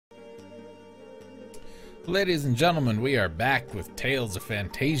Ladies and gentlemen, we are back with Tales of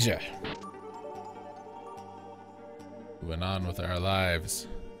Phantasia. Moving on with our lives.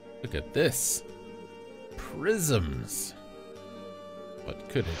 Look at this. Prisms. What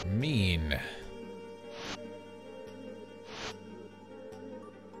could it mean?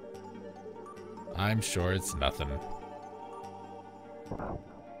 I'm sure it's nothing.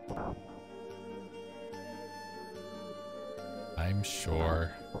 I'm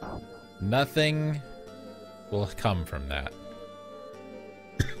sure nothing will come from that.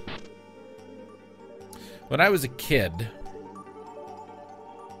 When I was a kid,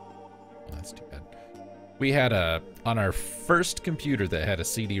 well, that's too bad. We had on our first computer that had a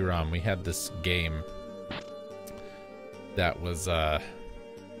CD-ROM, we had this game that was, it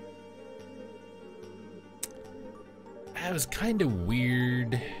was kind of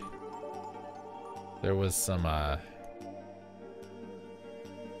weird. There was some, well,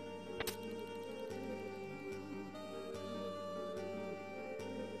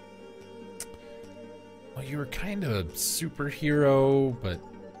 you were kind of a superhero, but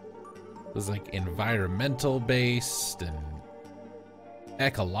it was like environmental based and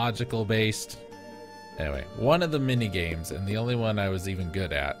ecological based. Anyway, one of the mini games, and the only one I was even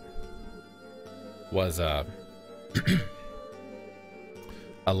good at, was a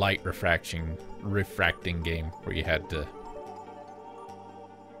light refracting game where you had to,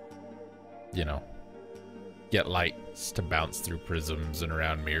 you know, get lights to bounce through prisms and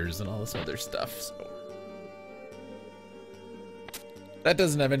around mirrors and all this other stuff. So that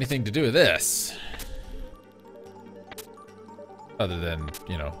doesn't have anything to do with this. Other than,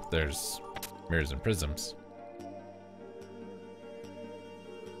 you know, there's mirrors and prisms.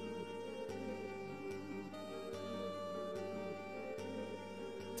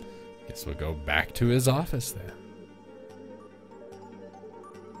 Guess we'll go back to his office then.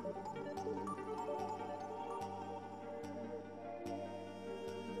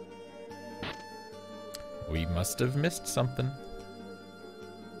 We must have missed something.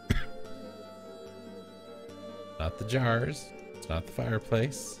 Not the jars. It's not the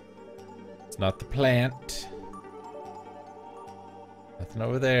fireplace. It's not the plant. Nothing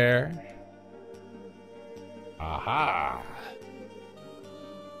over there. Aha!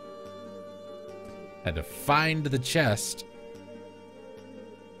 Had to find the chest.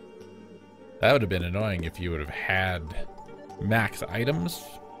 That would have been annoying if you would have had max items.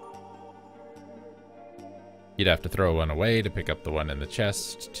 You'd have to throw one away to pick up the one in the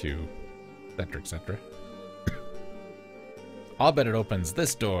chest, to etc., etc. I'll bet it opens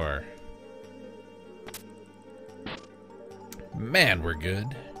this door. Man, we're good.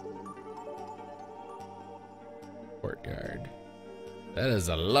 Courtyard. That is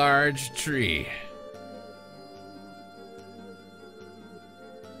a large tree.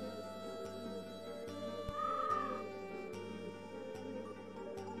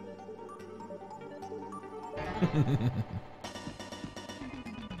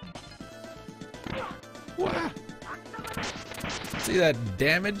 Wow. See that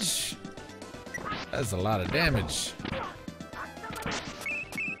damage? That's a lot of damage.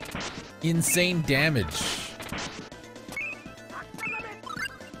 Insane damage.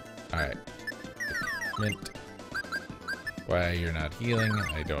 Alright. Mint. Why you're not healing,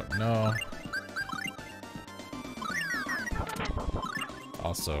 I don't know.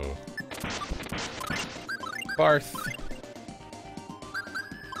 Also, Barth.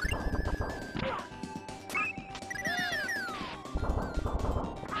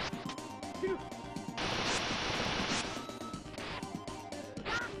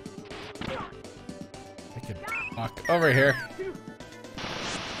 I can walk over here.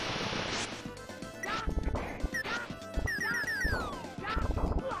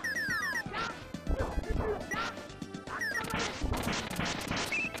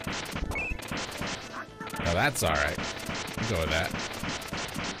 Oh, that's all right. I'll go with that.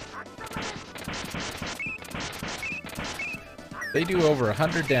 They do over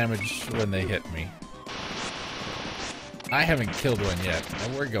 100 damage when they hit me. I haven't killed one yet,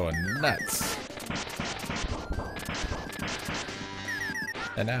 and we're going nuts.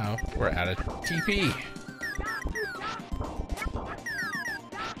 And now we're out of TP.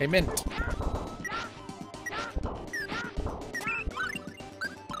 Hey, Mint.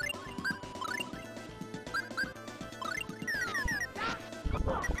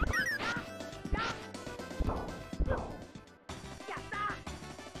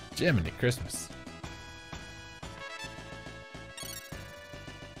 Jiminy Christmas.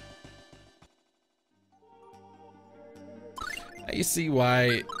 You see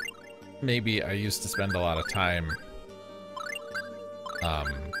why maybe I used to spend a lot of time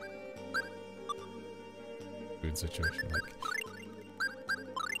Food situation, like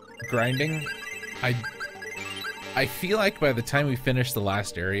grinding. I feel like by the time we finished the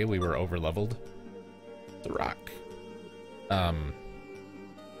last area, we were over leveled. The rock.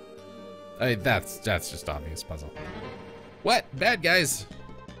 That's just obvious puzzle. What? Bad guys.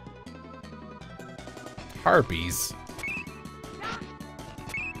 Harpies.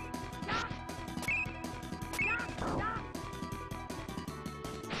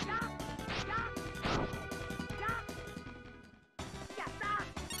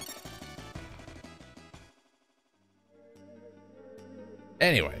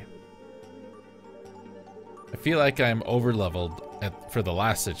 Anyway, I feel like I'm over leveled for the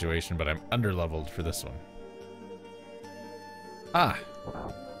last situation, but I'm under leveled for this one. Ah,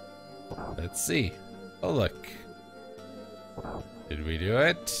 let's see. Oh, look. Did we do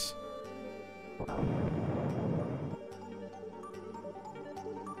it?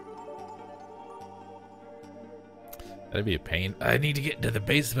 That'd be a pain. I need to get into the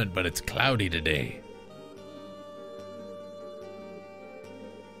basement, but it's cloudy today.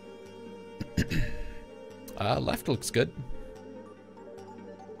 Left looks good.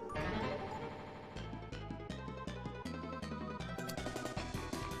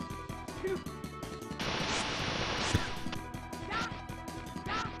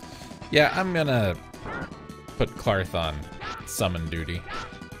 Yeah, I'm gonna put Clarth on summon duty.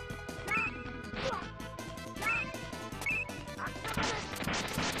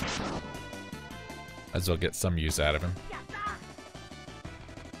 As well get some use out of him.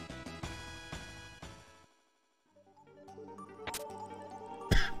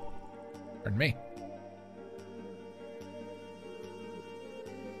 Pardon me.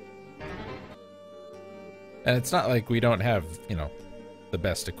 And it's not like we don't have, you know, the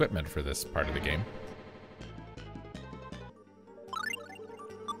best equipment for this part of the game.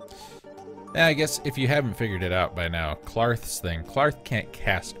 And I guess if you haven't figured it out by now, Clarth's thing, Clarth can't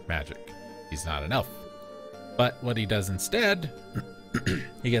cast magic. He's not an elf. But what he does instead,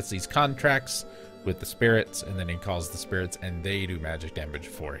 he gets these contracts with the spirits, and then he calls the spirits, and they do magic damage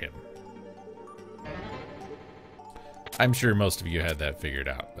for him. I'm sure most of you had that figured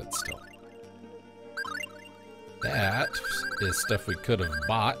out, but still. That is stuff we could have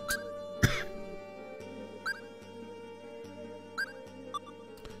bought.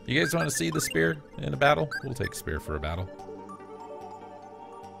 You guys want to see the spear in a battle? We'll take spear for a battle.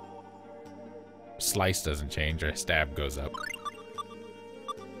 Slice doesn't change, our stab goes up.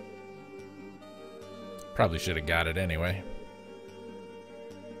 Probably should have got it anyway.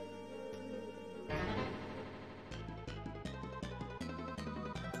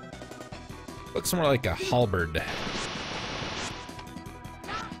 Looks more like a halberd.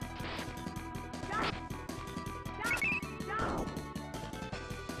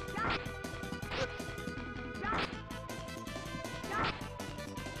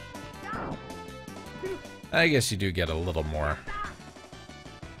 I guess you do get a little more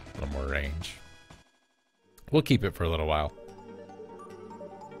range. We'll keep it for a little while.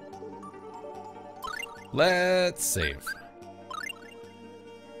 Let's save.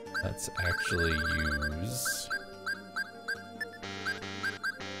 Let's actually use...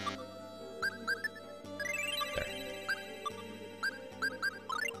 There.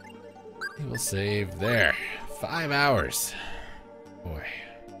 We will save there. 5 hours. Boy.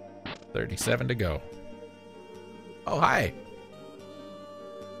 37 to go. Oh, hi.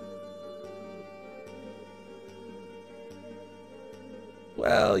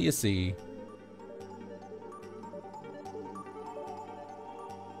 Well, you see.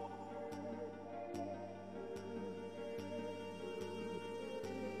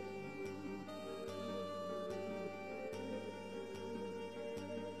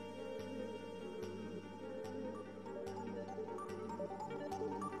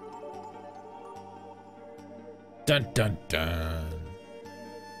 Dun dun dun.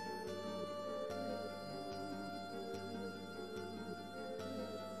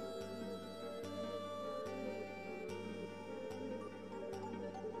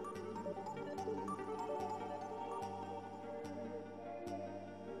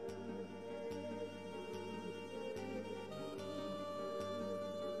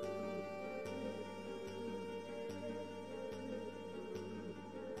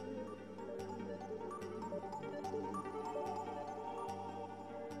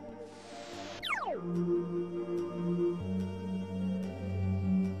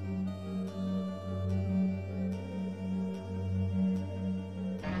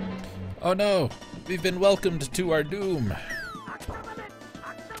 Oh no, we've been welcomed to our doom.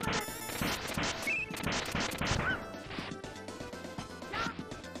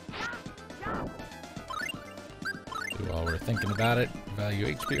 While we're thinking about it,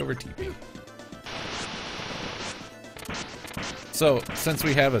 value HP over TP. So, since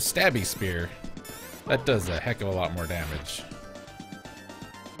we have a stabby spear, that does a heck of a lot more damage.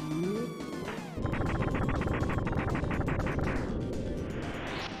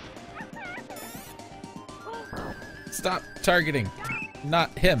 Stop targeting,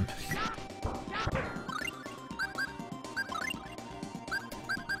 not him.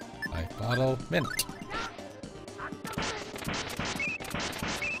 Life bottle, mint.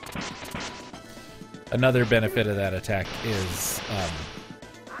 Another benefit of that attack is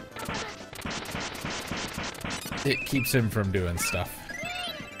it keeps him from doing stuff.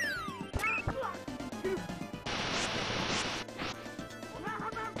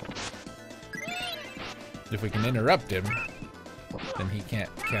 If we can interrupt him, then he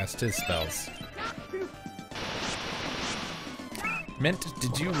can't cast his spells. Mint,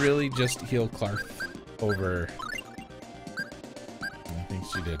 did you really just heal Clarth over? I think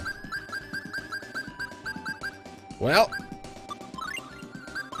she did. Well,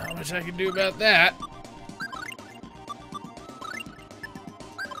 not much I can do about that.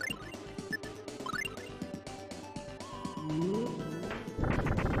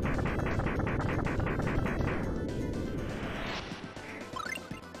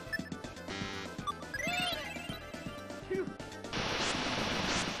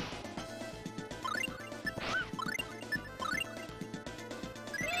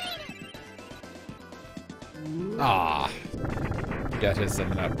 Ah, got his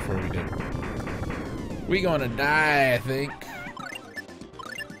summon up before we did. We gonna die, I think.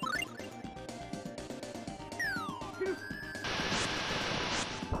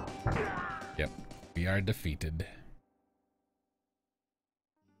 Yep, we are defeated.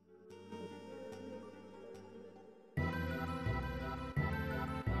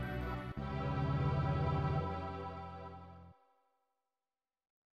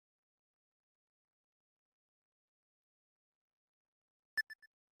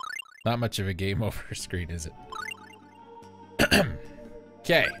 Not much of a game over screen, is it?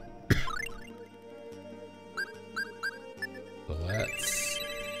 Okay. So let's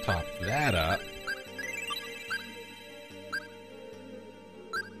top that up.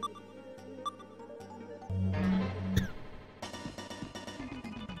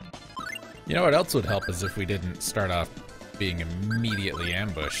 You know what else would help is if we didn't start off being immediately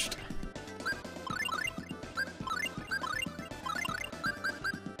ambushed.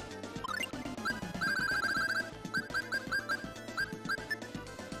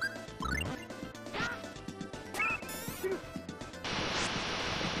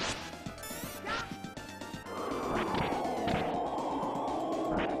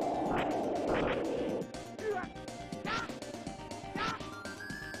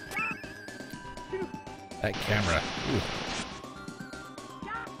 That camera. Ooh.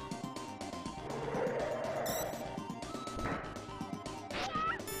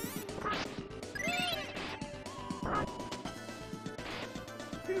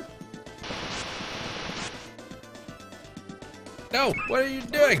 No, what are you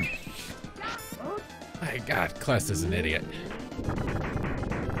doing? My God, Kless is an idiot.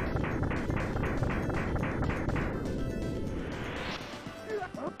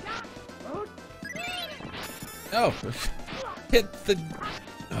 Oh, hit the...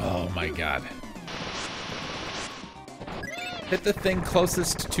 Oh my God. Hit the thing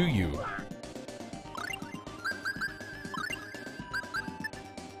closest to you.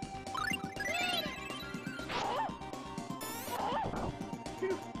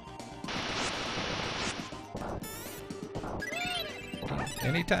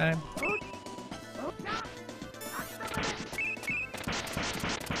 Anytime.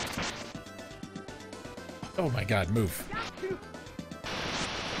 Oh my God, move.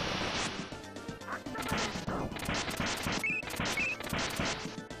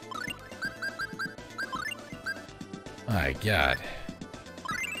 My God.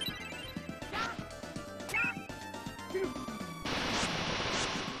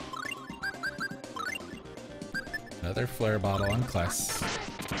 Another flare bottle on Kless.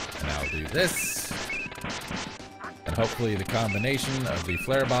 And I'll do this. And hopefully the combination of the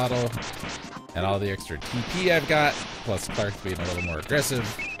flare bottle and all the extra TP I've got, plus Clark being a little more aggressive.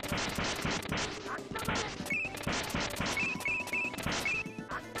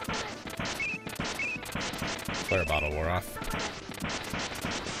 Flare bottle wore off.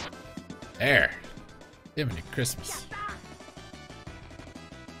 There. Diminy Christmas.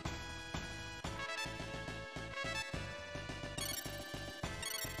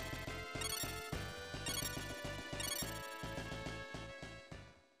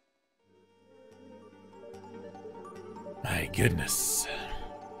 My goodness.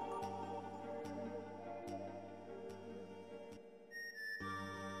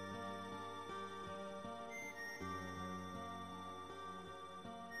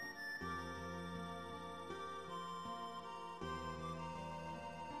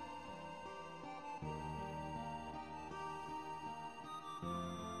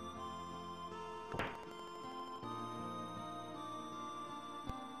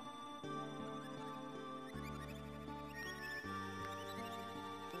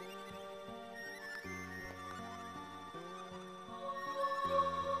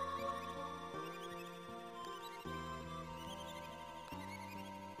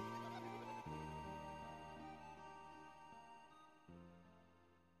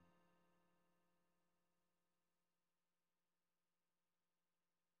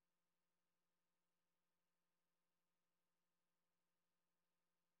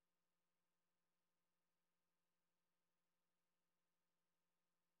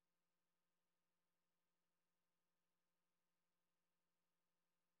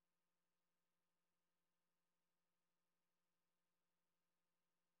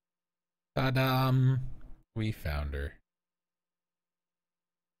 Ta-dam! We found her.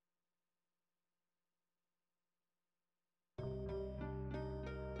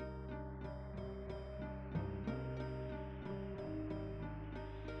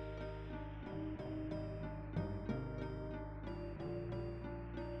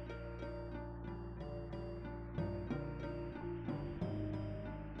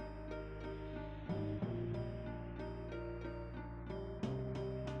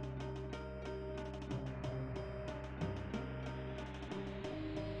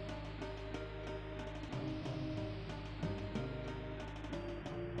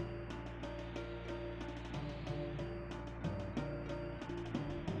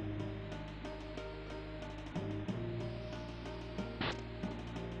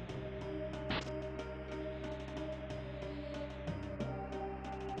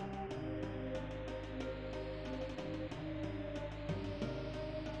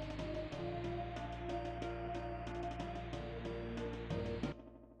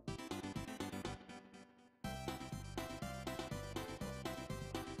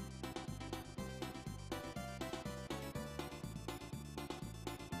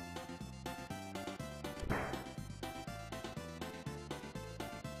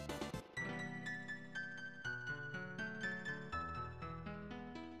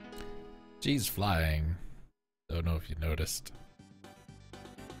 She's flying. Don't know if you noticed.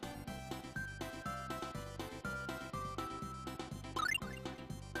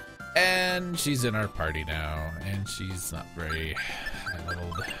 And she's in our party now, and she's not very high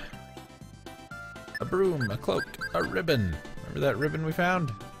leveled. A broom, a cloak, a ribbon. Remember that ribbon we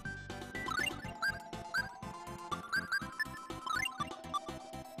found?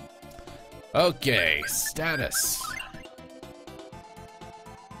 Okay, status.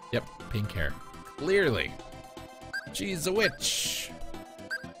 Yep, pink hair. Clearly. She's a witch.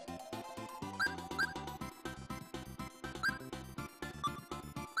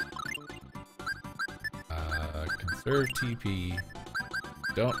 Conserve TP.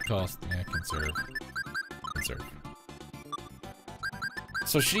 Don't cost. Yeah, conserve. Conserve.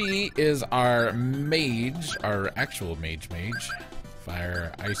 So she is our mage, our actual mage.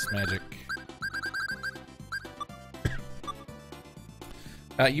 Fire, ice magic.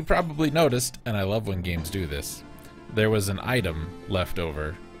 You probably noticed, and I love when games do this, there was an item left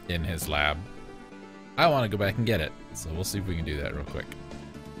over in his lab. I want to go back and get it, so we'll see if we can do that real quick.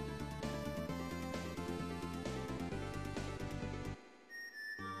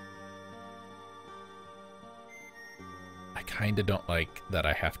 I kinda don't like that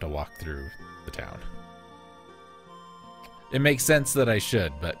I have to walk through the town. It makes sense that I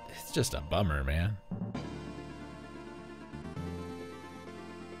should, but it's just a bummer, man.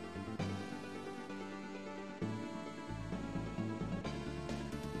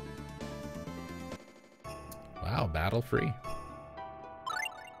 Wow, battle free.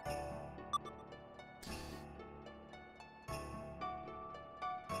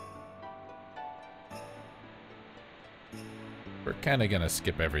 We're kind of gonna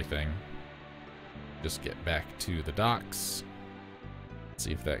skip everything. Just get back to the docks.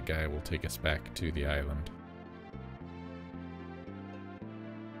 See if that guy will take us back to the island.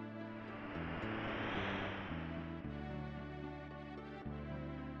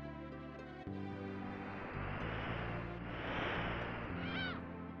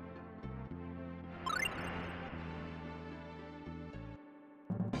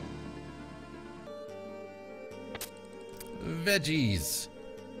 Veggies.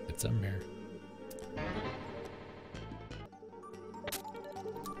 It's a mare.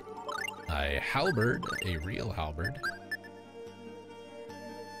 a halberd, a real halberd.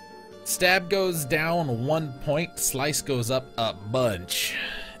 Stab goes down 1 point, slice goes up a bunch,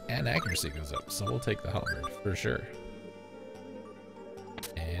 and accuracy goes up, so we'll take the halberd for sure.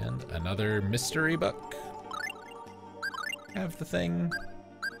 And another mystery book. Have the thing.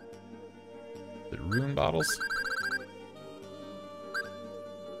 The rune bottles.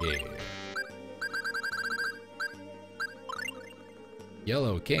 Yeah.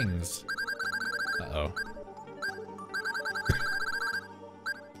 Yellow Kings. Uh-oh.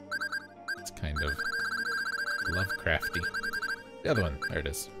 It's kind of Lovecrafty. The other one, there it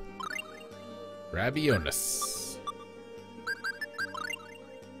is. Rabionis.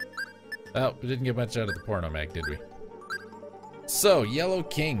 Oh, we didn't get much out of the porno mag, did we? So, Yellow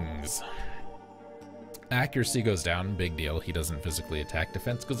Kings. Accuracy goes down, big deal. He doesn't physically attack.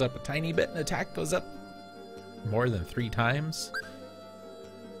 Defense goes up a tiny bit, and attack goes up more than 3 times.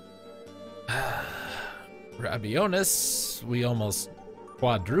 Rabionis, we almost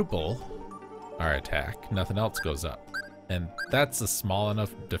quadruple our attack. Nothing else goes up. And that's a small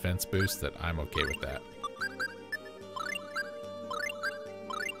enough defense boost that I'm okay with that.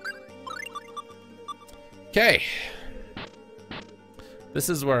 Okay. This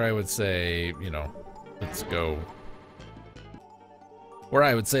is where I would say, you know, let's go. Where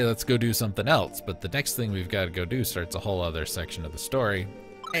I would say let's go do something else, but the next thing we've got to go do starts a whole other section of the story.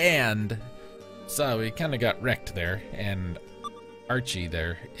 And so we kind of got wrecked there, and Archie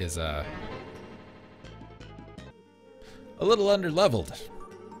there is a little under-leveled.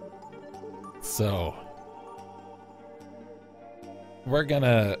 So we're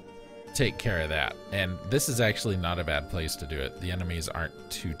gonna take care of that. And this is actually not a bad place to do it. The enemies aren't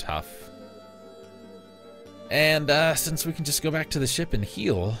too tough. And since we can just go back to the ship and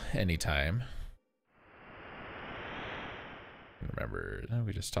heal anytime. Remember,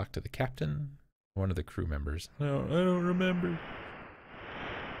 we just talked to the captain, one of the crew members. No, I don't remember.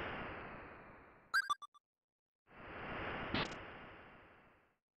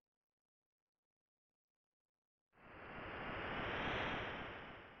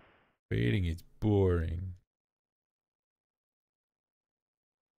 Waiting is boring.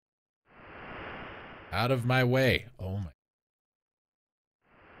 Out of my way. Oh my.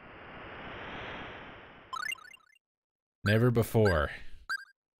 Never before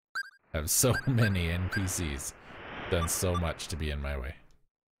have so many NPCs done so much to be in my way.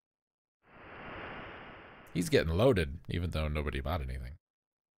 He's getting loaded, even though nobody bought anything.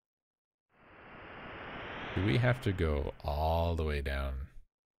 Do we have to go all the way down?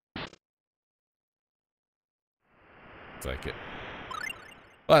 Looks like it.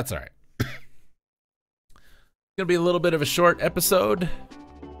 Well, that's alright. It's gonna be a little bit of a short episode.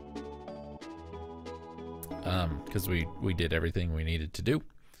 Because we did everything we needed to do.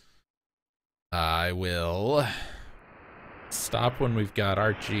 I will stop when we've got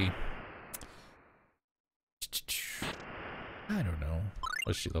Archie. I don't know.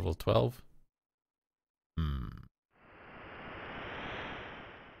 Was she level 12?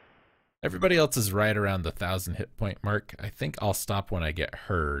 Everybody else is right around the 1,000 hit point mark. I think I'll stop when I get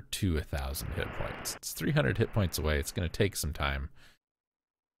her to 1,000 hit points. It's 300 hit points away. It's going to take some time.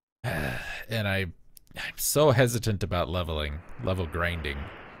 And I'm so hesitant about level grinding,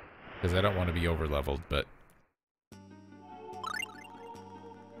 because I don't want to be over leveled, but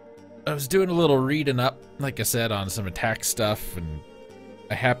I was doing a little reading up, like I said, on some attack stuff, and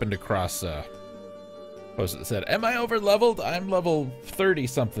I happened across a post that said, am I over leveled? I'm level 30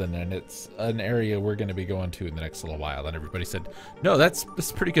 something, and it's an area we're going to be going to in the next little while. And everybody said, no, that's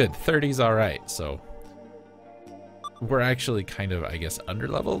pretty good. 30's all right. So we're actually kind of, I guess, under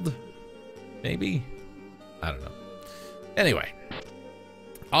leveled, maybe. I don't know. Anyway,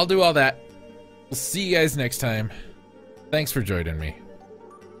 I'll do all that. We'll see you guys next time. Thanks for joining me.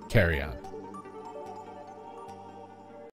 Carry on.